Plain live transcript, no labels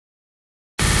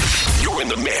in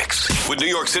the mix with New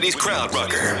York City's crowd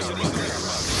rocker,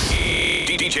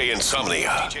 DJ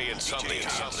Insomnia.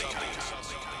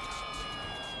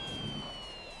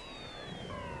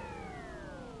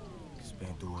 It's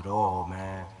been through it all,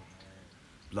 man.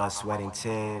 Blood, sweat, and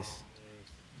tears.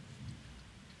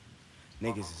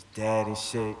 Niggas is dead and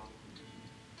shit.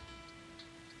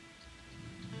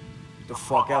 What the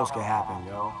fuck else could happen,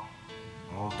 yo?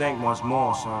 I don't think much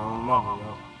more, son. Mother,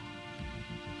 yo.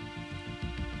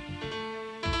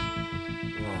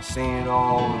 Yeah, seen it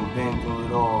all and been through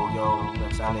it all, yo.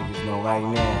 That's how niggas know right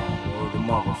now. Yo, the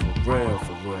mother for real,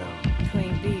 for real.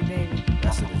 Queen B, baby.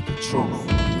 That's it, is the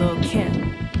truth. Lil'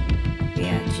 Kim.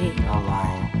 B.I.G. I'm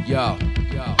lying. Yo.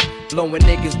 Blowing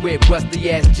niggas with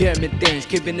rusty ass German things.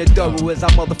 Keeping it thorough as I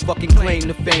motherfucking claim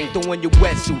the fame. Throwing your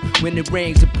wetsuit when it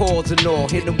rains, it pours and all.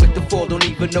 Hit them with the fall, don't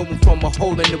even know them from a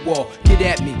hole in the wall. Get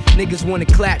at me, niggas wanna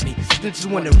clap me. Snitches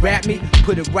wanna rap me,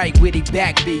 put it right where they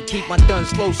back be. Keep my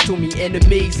guns close to me,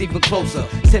 enemies even closer.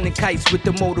 Sending kites with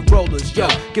the Motorola's, yo.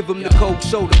 Give them the cold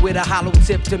shoulder with a hollow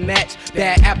tip to match.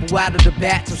 Bad apple out of the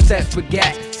bat, obsessed with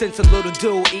gas. Since a little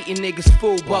dude eating niggas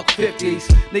full $1.50s.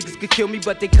 Niggas could kill me,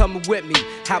 but they coming with me.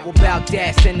 How about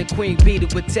that? Send the Queen B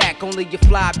to attack. Only a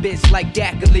fly bitch like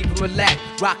that can leave them relax.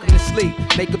 Rock them to sleep,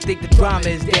 make them think the drama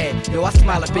is dead. Yo, I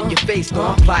smile up in your face, though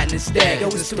I'm plotting instead. Yo,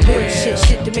 it's the real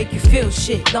shit to make you feel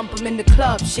shit. Lump them in the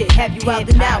club, shit. Have you out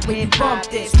and out when you bump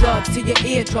this. Drugs to your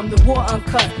eardrum, the war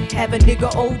uncut. Have a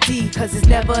nigga OD, cause it's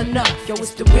never enough. Yo,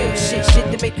 it's the real shit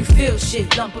to make you feel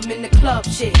shit. Lump them in the club,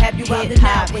 shit. Have you out and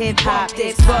out when you bump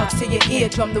this. Drugs to your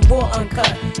eardrum, the war uncut.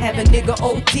 Have a nigga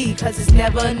OD, cause it's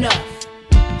never enough.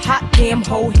 Hot damn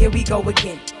hoe, here we go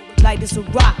again. Light as a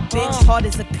rock, bitch, hard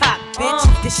as a cock,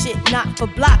 bitch. This shit not for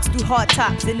blocks, through hard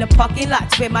tops in the parking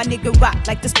lots where my nigga rock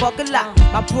like the spark a lot.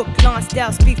 My Brooklyn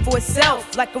style speak for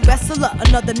itself, like a wrestler.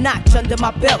 Another notch under my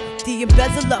belt. The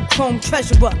embezzler, chrome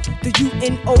treasurer, the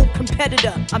UNO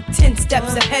competitor. I'm 10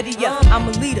 steps ahead of ya. I'm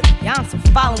a leader, yeah, I'm some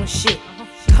following shit.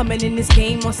 Coming in this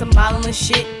game on some modeling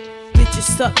shit.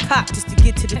 Bitches suck cock just to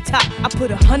get to the top. I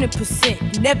put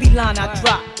 100% in every line I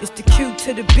drop. It's the Q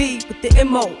to the B with the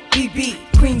M-O-B-B.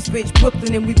 Queensbridge,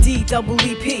 Brooklyn, and we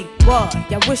D-double-E-P. What?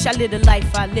 Y'all wish I lived the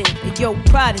life I live. And yo,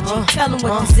 Prodigy, tell them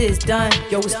what this is, done.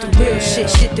 Yo, it's the real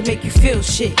shit to make you feel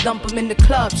shit. Lump them in the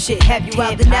club, shit. Have you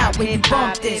out and out when you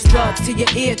bump this. Drugs to your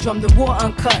eardrum, the war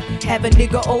uncut. Have a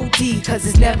nigga OD, cause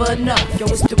it's never enough. Yo,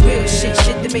 it's the real shit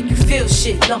to make you feel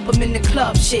shit. Lump them in the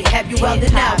club, shit. Have you out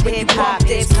and out when you bump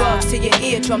this. Drugs to your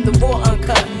eardrum, the war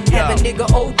uncut. Have a nigga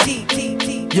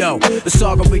OD. Yo, the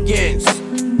saga begins.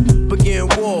 Begin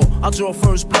war. I'll draw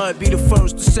first blood, be the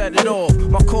first to set it off.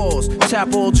 My cause,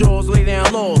 tap all jaws, lay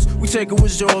down laws. We take it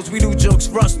with jaws, we do jokes,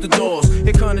 rust the doors.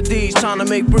 Here come the D's, trying to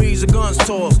make breeze, the guns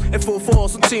toss. In full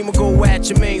force, some team will go at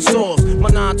your main source. My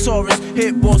non-Taurus,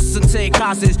 hit bosses and take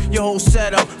hostage. Your whole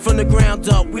setup, from the ground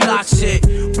up, we lock shit.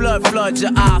 Blood flood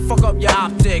your eye, fuck up your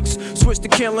optics. Switch to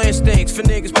kill instincts, for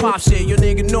niggas pop shit. Your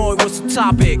nigga know it was the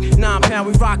topic. 9 pound,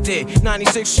 we rocked it.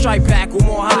 96 strike back with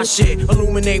more hot shit.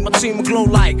 Illuminate, my team will glow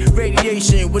like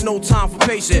radiation with no time for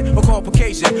patient or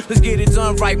complication. Let's get it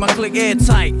done right, my click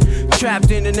airtight.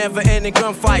 Trapped in the never-ending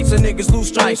gunfights, so niggas lose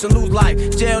stripes and lose life.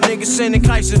 Jail niggas sending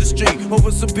kites to the street over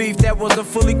some beef that wasn't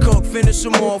fully cooked. Finish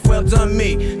them off, well done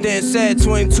me. Then said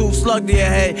 22 slug to your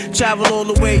head. Travel all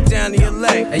the way down to your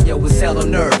leg. Hey yo, it's hell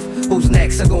on earth. Who's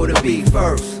next are gonna be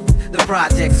first? The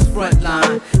project's is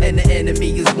frontline, and the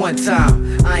enemy is one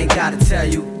time. I ain't gotta tell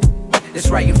you. It's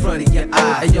right in front of your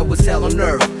eye. Hey, yo, it's hell on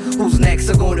earth. Who's next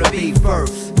are gonna be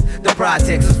first? The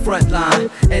projects is frontline,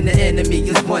 and the enemy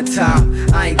is one time.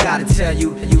 I ain't gotta tell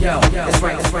you. Yo, it's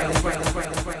right.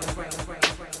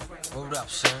 Hold up,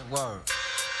 son. Word.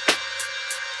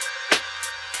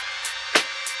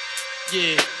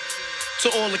 Yeah. To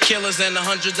all the killers and the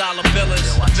 $100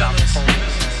 billers.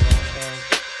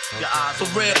 For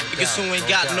real, niggas who ain't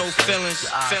got no feelings.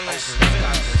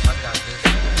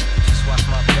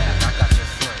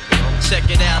 Check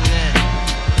it out now.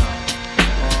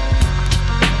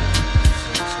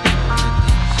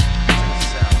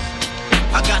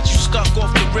 I got you stuck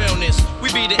off the realness.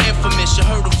 We be the infamous, you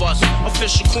heard of us.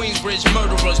 Official Queensbridge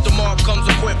murderers. The mark comes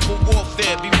equipped for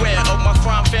warfare. Beware of my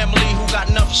crime family who got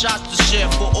enough shots to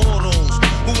share for all those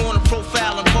who wanna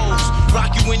profile and pose.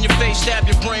 Rock you in your face, stab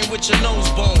your brain with your nose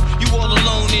bone. You all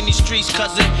alone in these streets,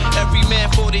 cousin. Every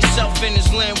man for theyself in his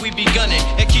land, we be gunning.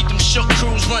 And keep them shook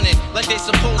crews running like they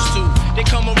supposed to. They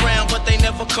come around, but they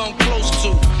never come close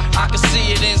to. I can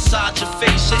see it inside your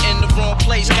face. You're in the wrong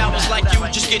place. Cowards like you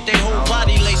just get their whole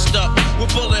body laced up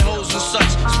with bullet holes and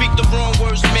such. Speak the wrong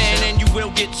words, man, and you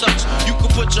will get touched. You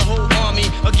could put your whole army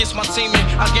against my team, and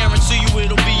I guarantee you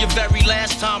it'll be your very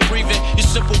last time breathing. Your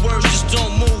simple words just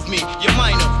don't move me. You're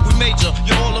minor, we major.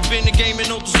 You're all up in the game and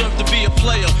don't deserve to be a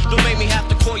player. Don't make me have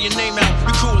to call your name out.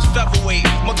 Your crew is featherweight.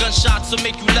 My gunshots will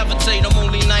make you levitate. I'm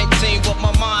only 19, but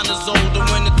my mind is older.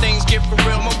 When the things get for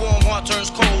real, my warm heart turns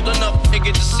cold. Enough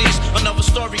nigga deceased, another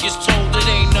story gets told. It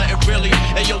ain't nothing really.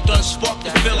 And yo, done sparked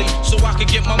the Philly, so I could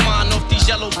get my mind off these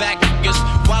yellow back niggas.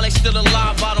 While they still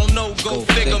alive, I don't know. Go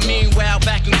figure. Meanwhile,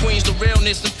 back in Queens, the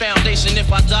realness and foundation.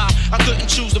 If I die, I couldn't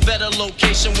choose a better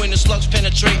location. When the slugs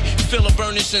penetrate, you feel a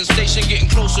burning sensation, getting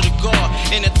closer to God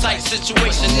in a tight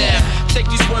situation. Now, take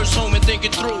these words home and think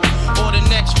it through, or the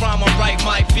next rhyme I write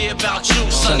might be about you.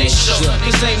 Son, they shook,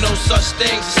 cause ain't no such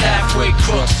things as halfway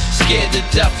crooks. Scared to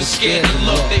death and scared to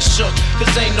look. They shook,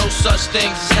 cause ain't no such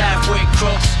things as halfway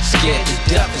crooks. Scared to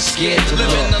death and scared to look.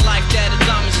 Living the life that is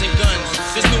diamonds and guns.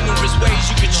 There's numerous ways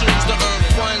you can choose to earn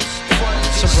funds.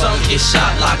 Some get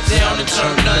shot, locked down, and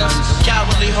turn nuns.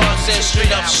 Cowardly hearts and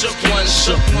straight up shook ones.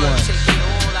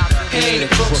 He ain't a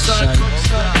crook, son.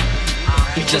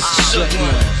 He just a shook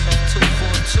one.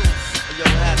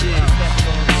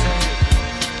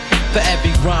 For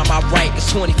every rhyme I write, it's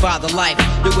 25 to life.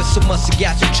 There was so much to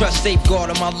got you trust,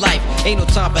 safeguard in my life. Ain't no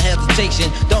time for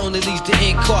hesitation, that only leads to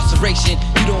incarceration.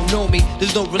 You don't know me,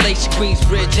 there's no relation.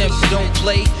 Queensbridge, MC don't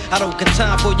play. I don't got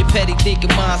time for your petty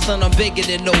thinking, mine, son, I'm bigger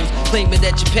than those. Claiming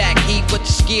that you pack heat, but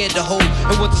you're scared to hold.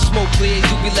 And once the smoke clears,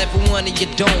 you be left with one and you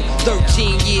don't.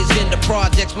 13 years in the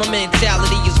projects, my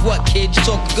mentality is what, kid? You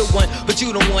talk a good one, but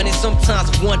you don't want it. Sometimes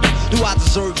I wonder, do I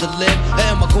deserve to live? Or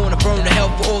am I going to burn to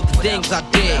hell for all the things I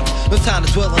did? No time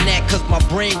to dwell on that, cause my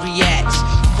brain reacts.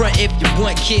 Front if you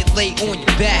want, kid, lay on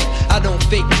your back. I don't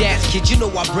fake jazz, kid, you know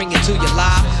I bring it to your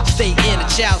life. Stay in a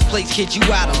child's place, kid, you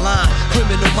out of line.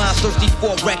 Criminal minds thirsty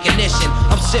for recognition.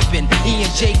 I'm sipping,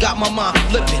 E&J got my mind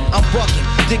flipping. I'm bucking,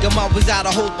 dig 'em out without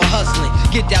a hope of hustling.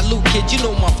 Get that loot, kid, you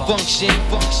know my function.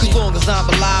 Cause long as I'm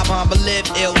alive, I'm live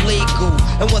illegal.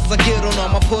 And once I get on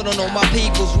them, I put on all my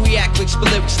peoples. React with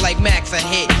lyrics like Max, I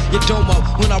hit your domo.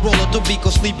 When I roll up the beat, go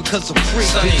sleep because I'm free.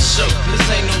 Sonny shook, this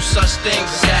ain't no such thing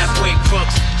as halfway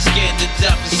crooks. Scared to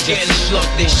death and scared to look,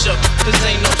 they shook. This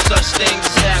ain't no such thing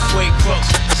as halfway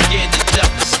crooks. Scared to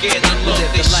death and scared to look,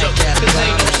 they shook. This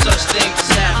ain't no such thing as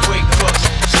halfway crooks.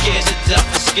 Scared to death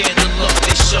and scared to look,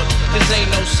 they shook. This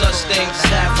ain't no such thing as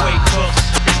halfway crooks.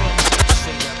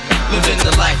 Living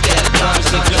the life that comes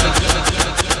and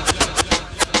goes.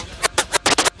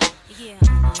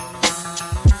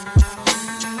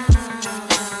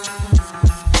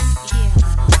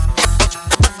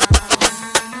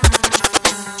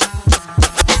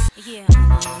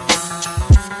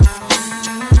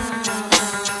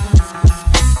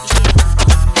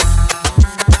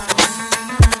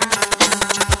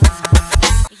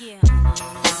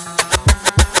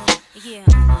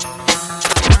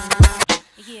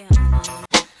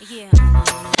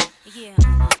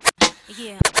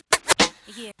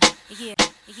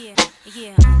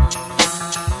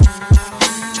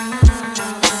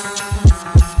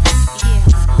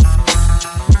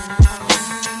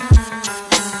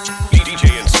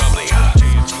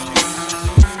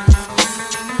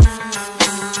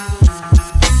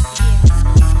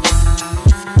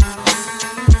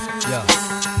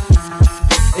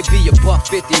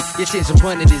 Your chance of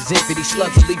running is empty. These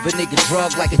slugs will leave a nigga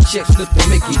drug like a chip slip to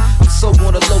Mickey. I'm so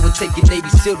on the low and taking Navy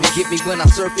SEAL to get me when I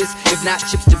surface. If not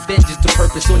chips to vengeance, the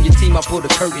purpose on your team I put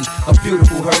a curtain, a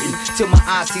beautiful hurting. Till my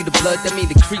eyes see the blood, that mean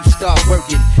the creeps start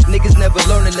working. Niggas never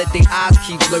learning, let their eyes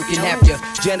keep lurking. Have your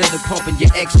janitor pumping,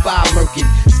 your X5 murking.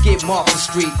 Skip off the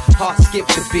street, heart skip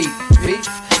the beat. Beef,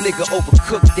 nigga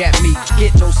overcooked that meat.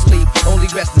 Get no sleep, only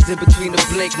rest is in between the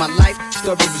blink. My life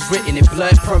story was written in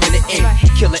blood, permanent ink.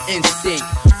 Killer instinct.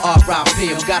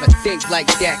 R.I.P. Gotta think like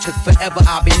that, cause forever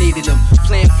I'll be needing them.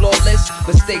 Playing flawless,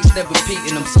 mistakes never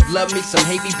beating them. Some love me, some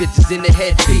hate me, bitches in the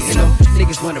head beating them.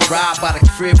 Niggas wanna ride by the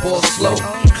crib all slow.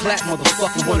 Clap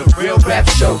motherfucker want a real rap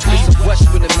show. It's a rush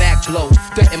when the Mac blow,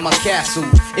 threaten my castle.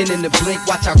 And in the blink,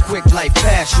 watch how quick life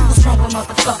pass you. What's wrong with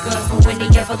motherfuckers, but when they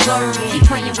ever learn? Keep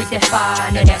playing with that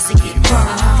fire, now that's a get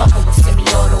burned. Fucking with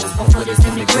semi-autos, 1 footers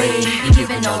in the grave. You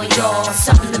giving all of y'all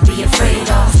something to be afraid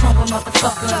of. What's wrong with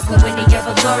motherfuckers, but when they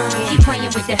ever learn? Keep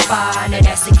playing with that fire, now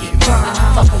that's a get burned.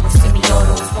 Fucking with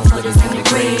semi-autos, 1 footers in the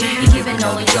grave. You giving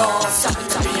all of y'all something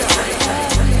to be afraid of.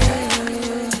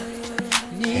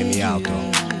 Hear me out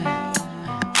though.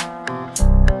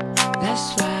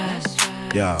 That's right.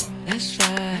 Yo. That's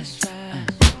right.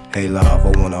 Hey love,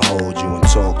 I wanna hold you and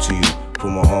talk to you. Put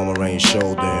my my arm around your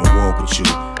shoulder and walk with you.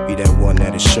 Be that one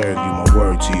that'll serve you, my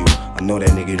word to you. I know that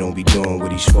nigga don't be doing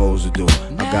what he's supposed to do.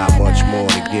 I got much more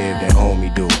to give than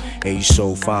homie do. And you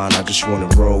so fine, I just wanna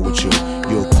roll with you.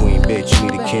 You a queen bitch,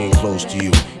 you need a king close to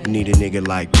you. You need a nigga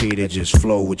like Peter, just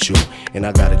flow with you. And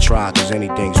I gotta try, cause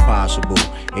anything's possible.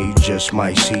 And you just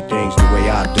might see things the way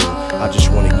I do. I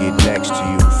just wanna get next to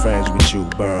you, friends with you,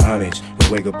 burn hundreds, and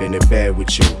wake up in the bed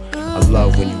with you. I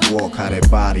love when you walk, how that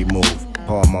body move.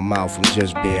 Pardon my mouth, I'm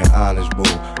just being honest, boo.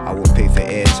 I would pay for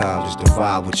airtime just to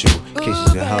vibe with you.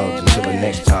 Kisses and hugs until the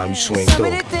next time you swing through.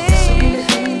 So many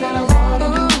things that I wanna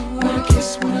do. Wanna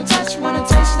kiss, wanna touch,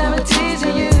 never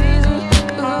teasing you.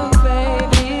 Ooh,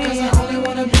 baby. Cause I only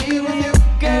wanna be with you.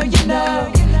 Girl, you know.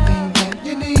 Anything that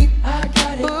you need, I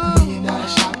got it. $1,000,000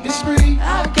 shopping spree,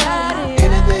 I got it.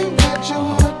 Anything that you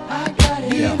want, I got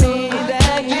it. Anything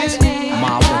that you need,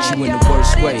 Ma, I want you in the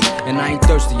worst way. And I ain't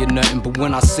thirsty or nothing, but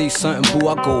when I see something, boo,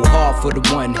 I go hard for the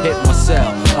one, hit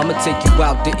myself. I'ma take you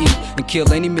out to eat and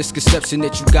kill any misconception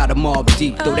that you got a mob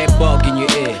deep. Throw that bug in your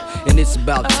ear, and it's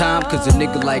about time, cause a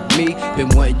nigga like me been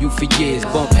wanting you for years.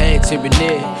 Bump heads here and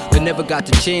there, but never got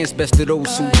the chance. Best of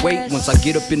those who wait, once I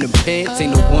get up in the pants,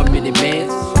 ain't no 1 minute man.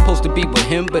 Supposed to be with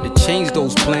him, better change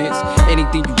those plans.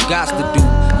 Anything you got to do,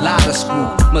 lie to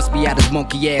screw. Must be out his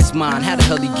monkey ass mind, how the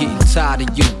hell he getting tired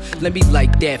of you? Let me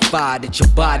light that fire that your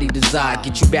body desire.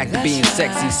 Get you back to being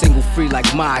sexy, single free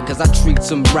like mine, cause I treat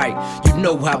them right. You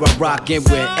know how I rock and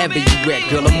wherever you at,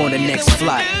 girl, I'm on the next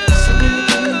flight. so many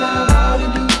things that I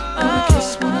wanna do. Wanna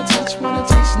kiss, wanna touch, wanna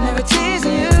taste, never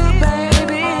teasing you,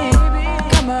 baby.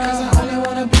 Come on, cause I only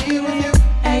wanna be with you.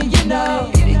 And you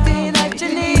know, anything that you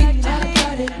need, I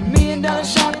got it. $1,000,000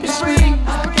 shopping spree,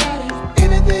 I got it.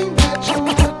 Anything that you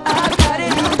want, I got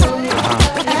it.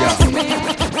 Ask me.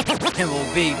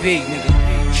 MOBB, nigga.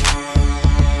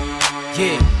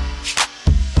 Yeah.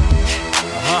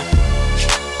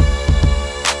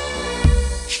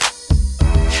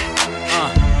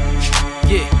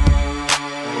 Yeah.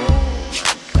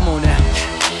 Come on now.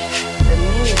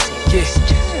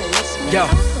 Yeah.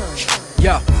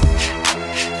 Yo.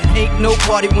 Ain't no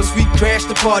party once we crash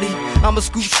the party. I'ma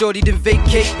scoop shorty, then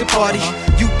vacate the party.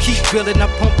 You keep grilling, I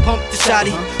pump the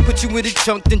shotty. Put you in the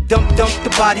trunk, then dump the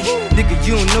body. Nigga,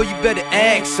 you don't know, you better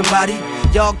ask somebody.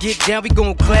 Y'all get down, we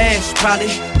gon' clash probably.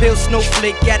 Bill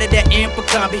Snowflake out of that amper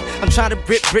combi. I'm tryna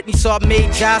rip Britney, so I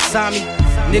made Jai sign me.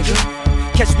 Nigga,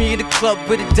 catch me in the club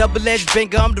with a double-edged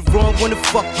banger, I'm the wrong one to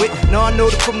fuck with. Now I know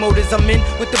the promoters, I'm in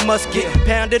with the musket.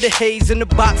 Pound of the haze in the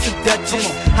box of Dutchess.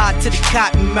 Hot to the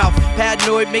cotton mouth,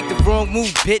 paranoid, make the wrong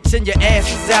move, bitch, and your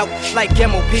ass is out. Like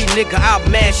MOP, nigga, I'll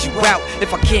mash you out.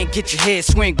 If I can't get your head,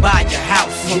 swing by your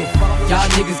house. Y'all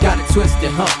niggas got it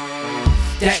twisted, huh?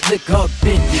 That liquor up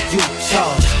in you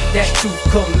charge. That truth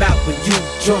come out when you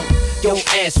drunk. Your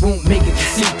ass won't make it to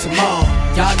see tomorrow.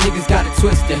 Y'all niggas got it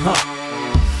twisted, huh?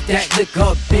 That liquor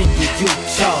up in you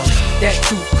charge. That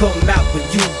truth come out when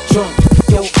you drunk.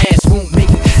 Your ass won't make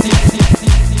it to see.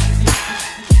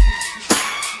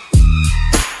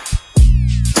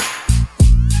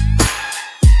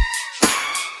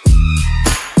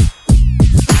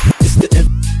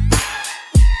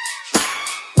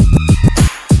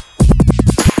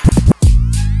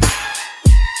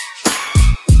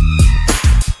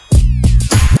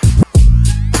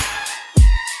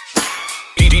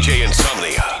 DJ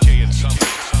Insomnia.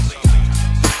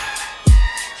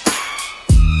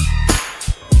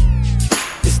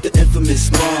 It's the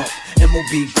infamous mob,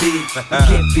 MOBB. You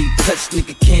can't be touched,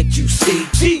 nigga, can't you see?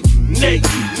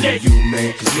 You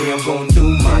man, cause me, I'm gon' do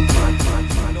my.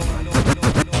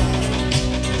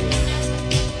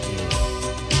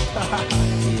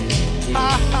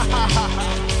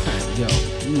 Yo,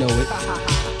 you know it.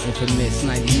 Infamous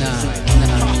 99,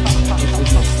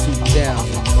 infamous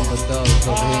 2000. All the thugs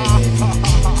over here, baby.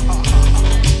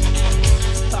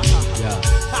 Yeah.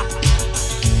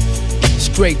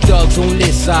 Straight thugs on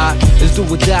this side. Let's do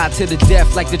or die to the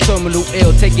death, like the terminal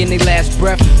ill, taking their last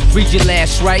breath. Read your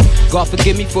last right. God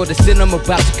forgive me for the sin I'm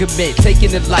about to commit.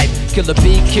 Taking the life, killer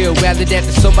be killed. Rather that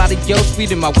than somebody else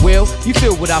feeding my will. You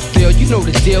feel what I feel, you know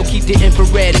the deal. Keep the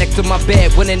infrared next to my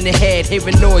bed, one in the head,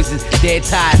 hearing noises. Dead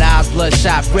tired eyes,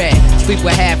 bloodshot red. Sleep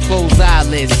with half closed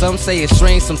eyelids. Some say it's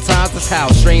strange, sometimes that's how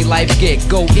strange life get.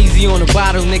 Go easy on the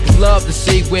bottle, niggas love to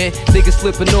see where niggas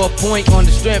slipping off point on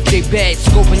the strength they bad.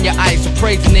 Scoping your eyes,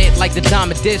 appraising it like the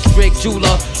Diamond District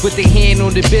jeweler with their hand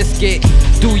on the biscuit.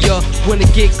 Do ya wanna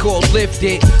get caught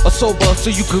lifted or sober so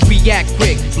you could react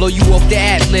quick? Blow you off the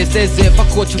atlas as if I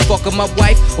caught you fucking my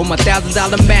wife on my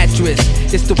 $1,000 mattress.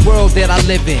 It's the world that I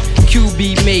live in.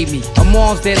 QB made me. A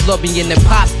moms that love me and the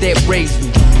pops that raised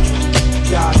me.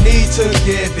 Y'all need to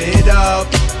give it up.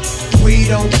 We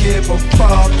don't give a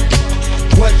fuck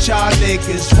what y'all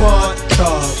niggas want.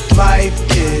 The life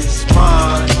is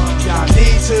mine. Y'all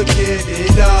need to get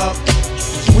it up.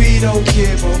 We don't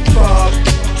give a fuck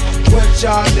what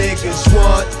y'all niggas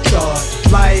want. The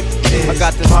life is I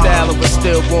got the style of a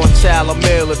stillborn child. I'm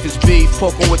ill if it's beef.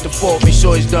 Poking with the fork, make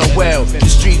sure he's done well. The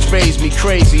streets raised me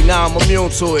crazy, now I'm immune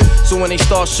to it. So when they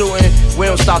start shooting, we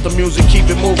don't stop the music, keep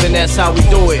it moving, that's how we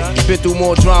do it. Been through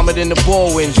more drama than the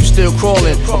ball wins, you still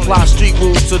crawling. Apply street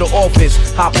rules to the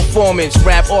office, high performance,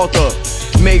 rap author.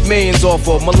 Make millions off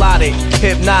of melodic,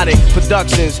 hypnotic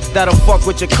productions that'll fuck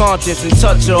with your conscience and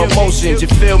touch your emotions. You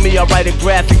feel me? I write a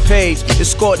graphic page,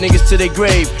 escort niggas to their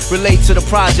grave, relate to the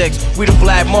projects. We the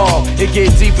Black Mob. It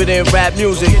get deeper than rap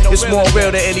music. It's more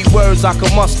real than any words I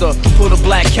can muster. Pull the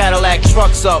black Cadillac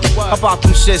trucks up. How about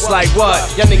them shits like what?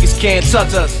 Y'all niggas can't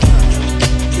touch us.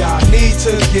 Y'all need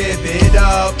to give it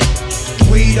up.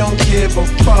 We don't give a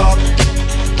fuck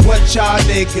what y'all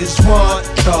niggas want.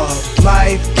 The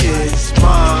life is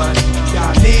mine.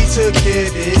 Y'all need to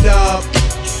give it up,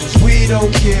 'cause we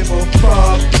don't give a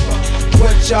fuck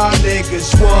what y'all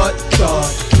niggas want.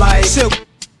 The life.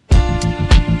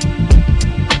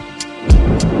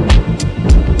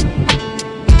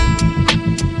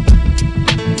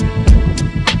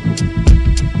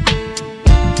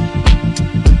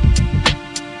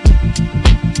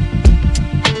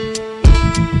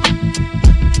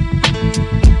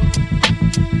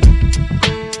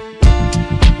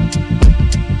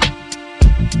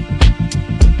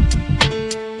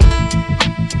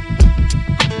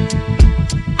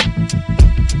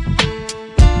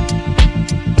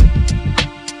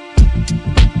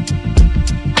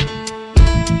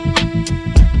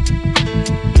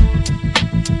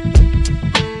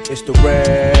 It's the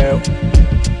real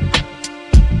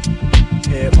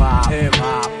hip hop.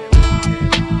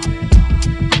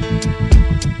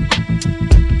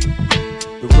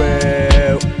 The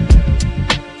real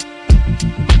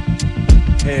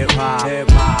hip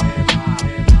hop.